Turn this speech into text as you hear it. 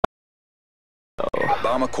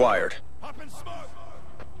Bomb acquired.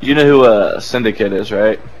 You know who Syndicate is,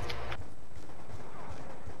 right?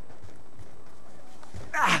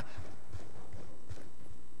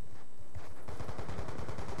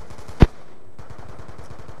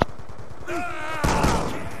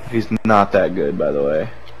 He's not that good, by the way.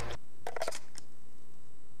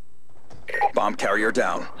 Bomb carrier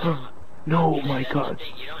down. No, my God.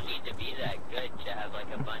 You don't need to be that good to have like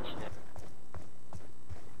a bunch of...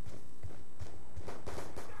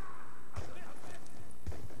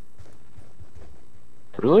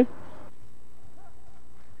 Really?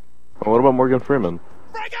 Well, what about Morgan Freeman?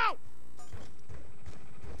 Break out!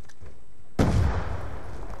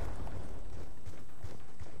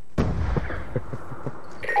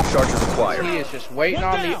 Charges acquired. He is just waiting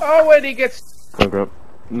on the... Oh, and he gets... Okay.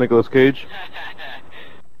 Nicolas Cage.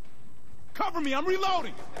 Cover me, I'm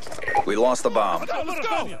reloading. We lost the bomb. Let's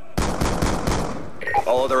go.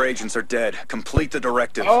 All other agents are dead. Complete the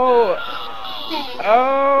directive. Oh,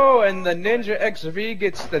 and the Ninja XV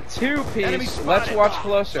gets the two-piece. Let's watch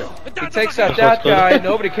closer. He takes out that guy.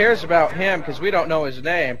 Nobody cares about him because we don't know his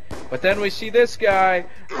name. But then we see this guy.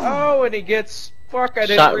 Oh, and he gets... Fuck, I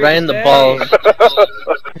didn't shot read right his in the name. balls.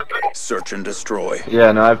 Search and destroy.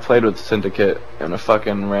 Yeah, no, I've played with Syndicate in a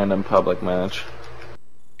fucking random public match.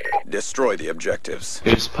 Destroy the objectives.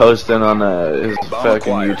 He's posting on his Bomb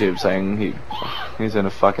fucking acquired. YouTube saying he's in a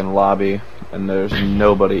fucking lobby and there's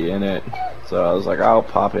nobody in it. So I was like, I'll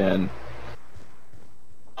pop in.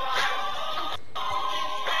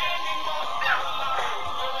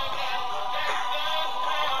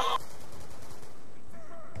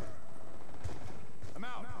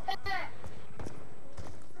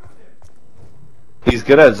 He's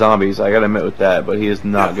good at zombies, I gotta admit with that, but he is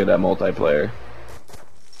not good at multiplayer.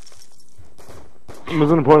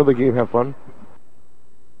 Isn't the point of the game have fun?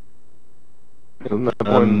 Isn't that the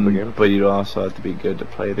point of the game? But you also have to be good to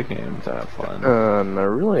play the game to have fun. No,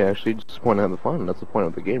 really, actually, just the point of the fun. That's the point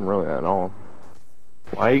of the game, really, at all.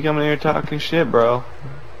 Why are you coming here talking shit, bro?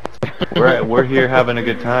 We're here having a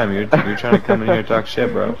good time. You're trying to come in here and talk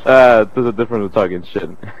shit, bro. There's a difference of talking shit.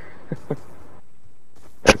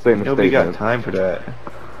 That's saying the Nobody got statement. time for that.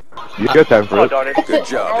 You got time for it. Good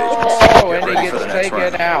job, agents. Oh, and Get he ready for gets the next taken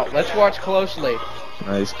round. out. Let's watch closely.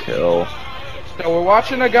 Nice kill. So we're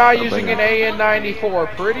watching a guy using an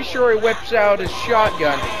AN-94. Pretty sure he whips out his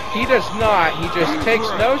shotgun. He does not. He just takes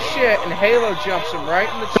no shit and Halo jumps him right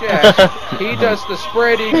in the chest. He does the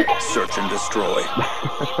spreading. Search and destroy.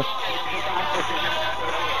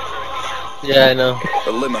 Yeah, I know.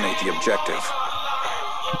 Eliminate the objective.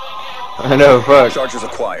 I know, fuck. Charges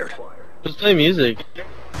acquired. Just play music.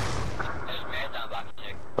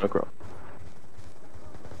 Okay.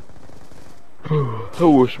 I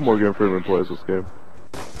wish Morgan Freeman plays this game.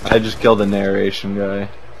 I just killed the narration guy.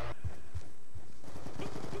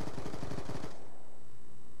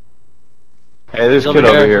 Hey, there's a kid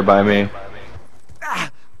over here by me.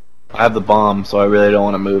 I have the bomb, so I really don't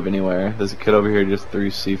want to move anywhere. There's a kid over here just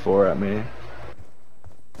threw C4 at me.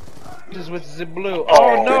 With the blue.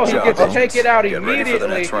 Oh no, he Good gets job, to take it out Get ready for the immediately.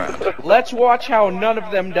 next round. Let's watch how none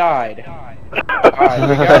of them died. Alright,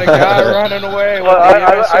 we got a guy running away with the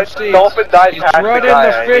MSFC. Dolphin died He's past the running guy,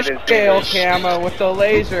 the I didn't see fishtail it. camo with the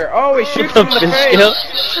laser. Oh, he shoots him in the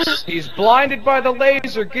face. He's blinded by the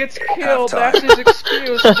laser, gets killed. Halftime. That's his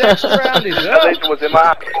excuse. Next round is The up. laser was in my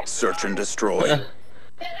eye. Search and destroy.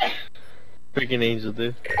 Freaking angel,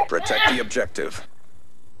 dude. Protect the objective.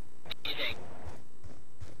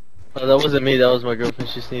 Oh, that wasn't me, that was my girlfriend.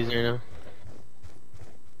 She's sneezing right now.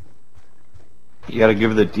 You gotta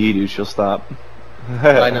give her the D, dude. She'll stop.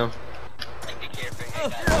 I know.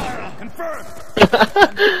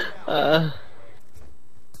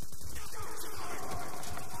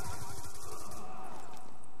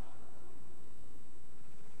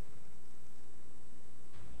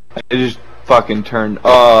 I just fucking turned.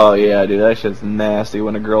 Oh yeah, dude, that shit's nasty.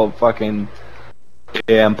 When a girl fucking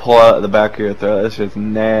and pull out the back of your throat, that shit's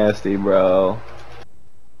nasty, bro.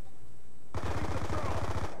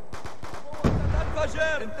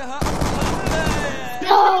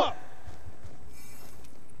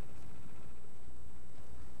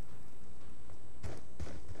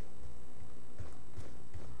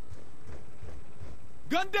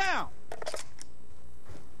 Gun down.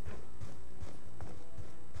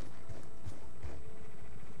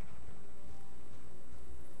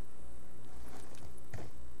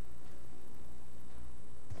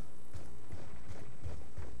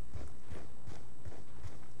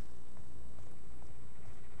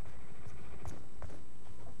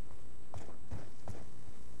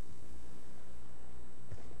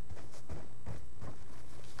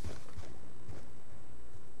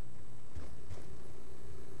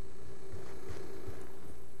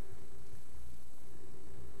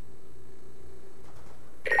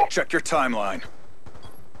 Check your timeline.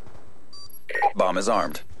 Bomb is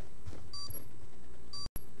armed.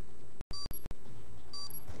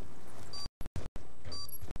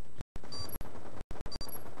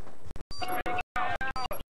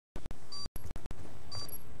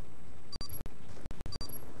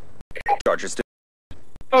 Charges to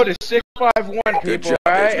Code is 651, Good people. job,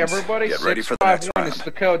 Alright, agents. everybody. Get ready for the next 651 is round.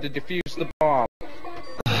 the code to defuse the bomb.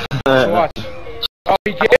 Watch. Oh,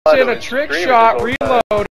 he gets in a trick shot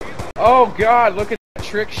reload. Oh god, look at that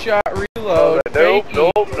trick shot reload.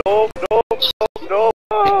 Fakey. Nope.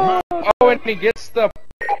 Oh, and he gets the.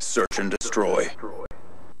 search and destroy.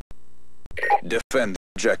 Defend the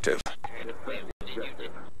objective.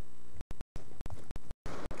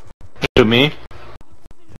 To me?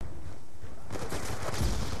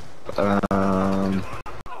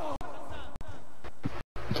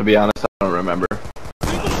 To be honest, I don't remember.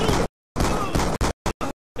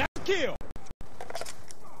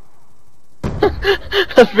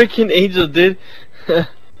 A freaking angel, dude.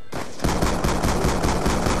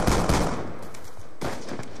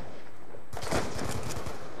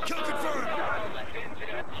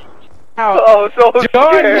 Oh, so Done,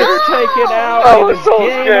 scared. you're taken out. I and was it's so game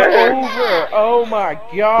scared. over. Oh my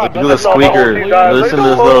god. Look at the that's squeaker. unbelievable. guys. Listen to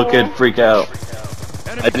this little kid freak out.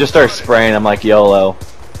 I just start spraying. I'm like YOLO.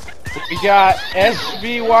 We got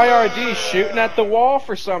SVYRD shooting at the wall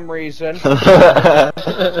for some reason.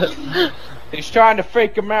 He's trying to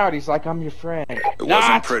fake him out. He's like, I'm your friend. It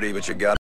wasn't pretty, but you got